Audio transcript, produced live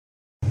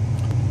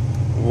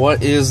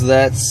What is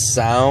that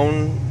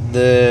sound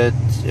that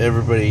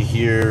everybody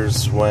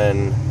hears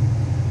when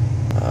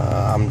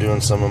I'm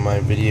doing some of my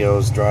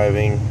videos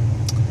driving?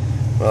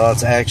 Well,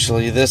 it's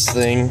actually this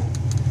thing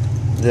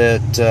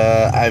that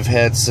I've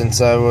had since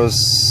I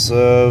was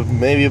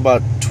maybe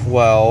about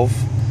 12.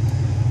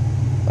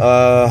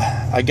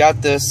 I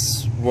got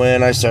this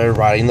when I started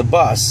riding the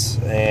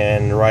bus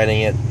and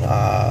riding it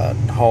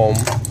home,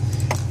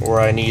 where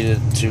I needed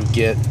to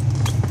get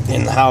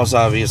in the house,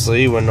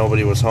 obviously, when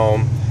nobody was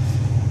home.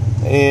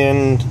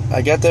 And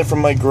I got that from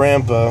my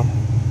grandpa.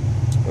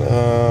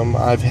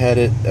 I've had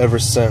it ever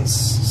since.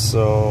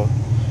 So,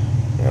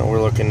 you know,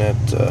 we're looking at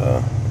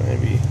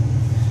maybe,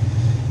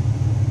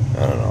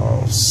 I don't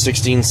know,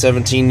 16,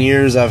 17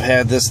 years I've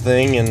had this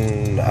thing,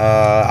 and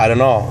I don't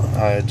know.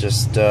 I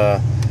just, I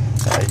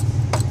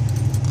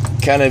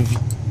kind of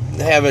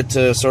have it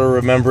to sort of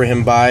remember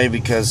him by,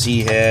 because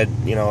he had,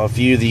 you know, a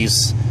few of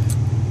these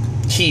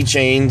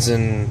keychains,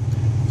 and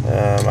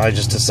I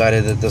just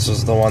decided that this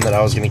was the one that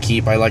I was going to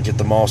keep. I liked it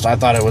the most. I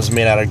thought it was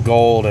made out of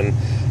gold, and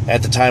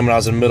at the time when I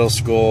was in middle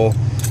school,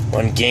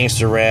 when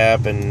gangster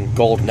rap and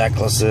gold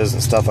necklaces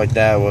and stuff like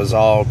that was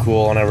all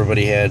cool, and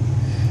everybody had,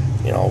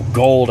 you know,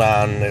 gold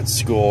on at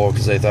school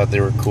because they thought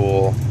they were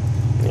cool,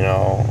 you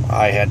know,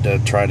 I had to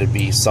try to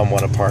be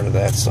somewhat a part of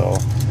that, so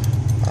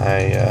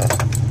I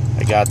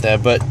got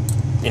that. But,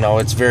 you know,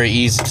 it's very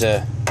easy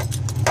to,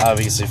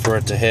 obviously, for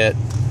it to hit,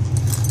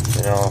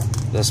 you know,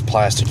 this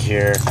plastic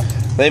here.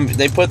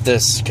 They put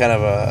this kind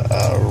of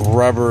a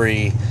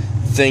rubbery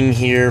thing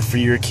here for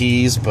your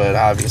keys, but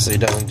obviously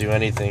it doesn't do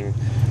anything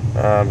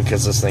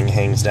because this thing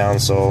hangs down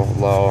so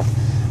low.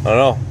 I don't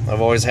know.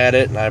 I've always had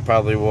it, and I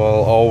probably will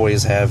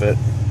always have it.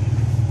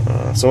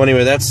 So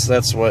anyway,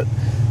 that's what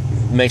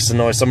makes the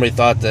noise. Somebody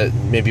thought that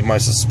maybe my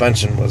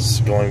suspension was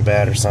going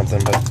bad or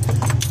something, but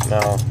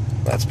no,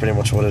 that's pretty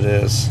much what it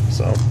is.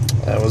 So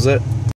that was it.